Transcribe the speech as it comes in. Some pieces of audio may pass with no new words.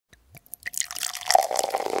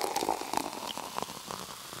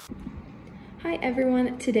Hi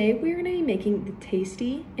everyone, today we're going to be making the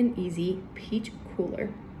tasty and easy peach cooler.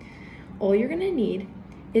 All you're going to need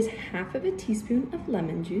is half of a teaspoon of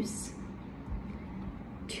lemon juice,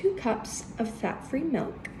 2 cups of fat-free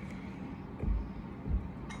milk,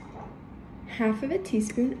 half of a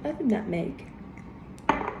teaspoon of nutmeg,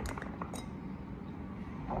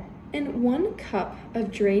 and 1 cup of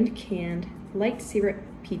drained canned light syrup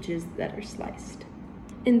peaches that are sliced.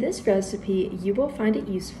 In this recipe, you will find it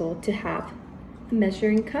useful to have a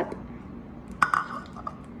measuring cup,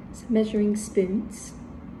 some measuring spoons,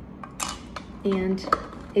 and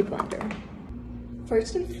a blender.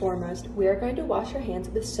 First and foremost, we are going to wash our hands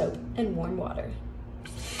with soap and warm water.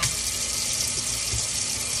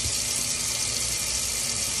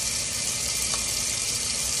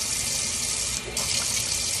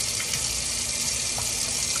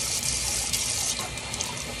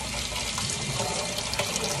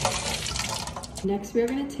 Next, we are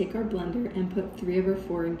going to take our blender and put 3 of our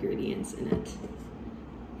 4 ingredients in it.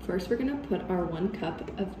 First, we're going to put our 1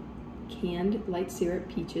 cup of canned light syrup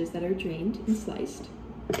peaches that are drained and sliced.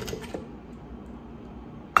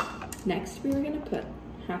 Next, we are going to put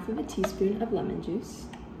half of a teaspoon of lemon juice.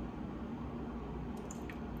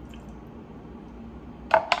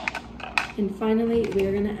 And finally, we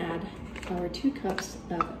are going to add our 2 cups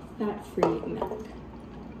of fat-free milk.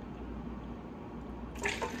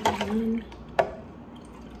 And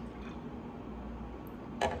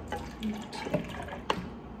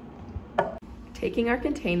taking our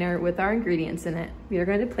container with our ingredients in it, we are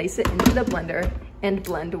going to place it into the blender and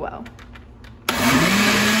blend well.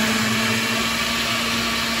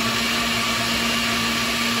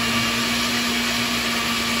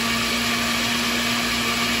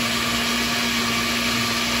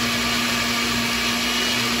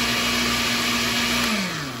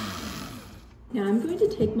 Now I'm going to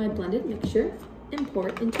take my blended mixture and pour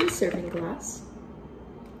it into a serving glass.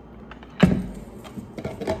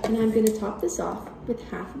 And I'm going to top this off with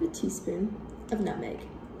half of a teaspoon of nutmeg.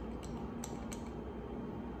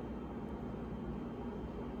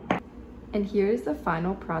 And here is the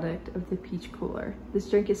final product of the peach cooler. This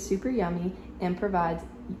drink is super yummy and provides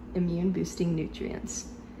immune boosting nutrients.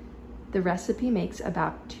 The recipe makes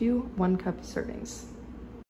about 2 1-cup servings.